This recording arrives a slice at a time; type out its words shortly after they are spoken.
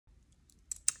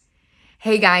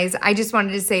Hey guys, I just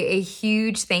wanted to say a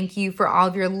huge thank you for all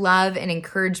of your love and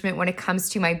encouragement when it comes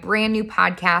to my brand new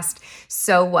podcast,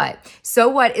 So What? So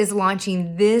What is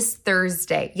launching this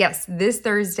Thursday. Yes, this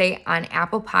Thursday on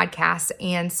Apple Podcasts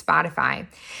and Spotify.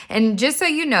 And just so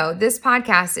you know, this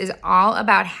podcast is all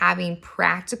about having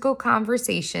practical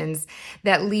conversations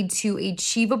that lead to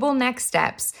achievable next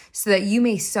steps so that you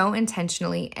may sow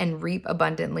intentionally and reap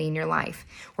abundantly in your life.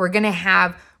 We're going to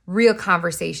have real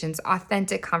conversations,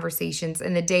 authentic conversations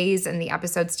in the days and the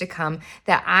episodes to come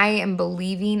that I am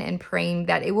believing and praying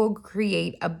that it will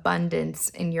create abundance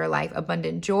in your life,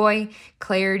 abundant joy,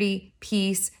 clarity,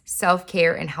 peace,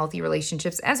 self-care, and healthy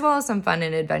relationships, as well as some fun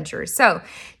and adventures. So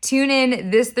tune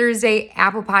in this Thursday,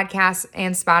 Apple Podcasts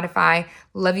and Spotify.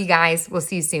 Love you guys. We'll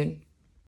see you soon.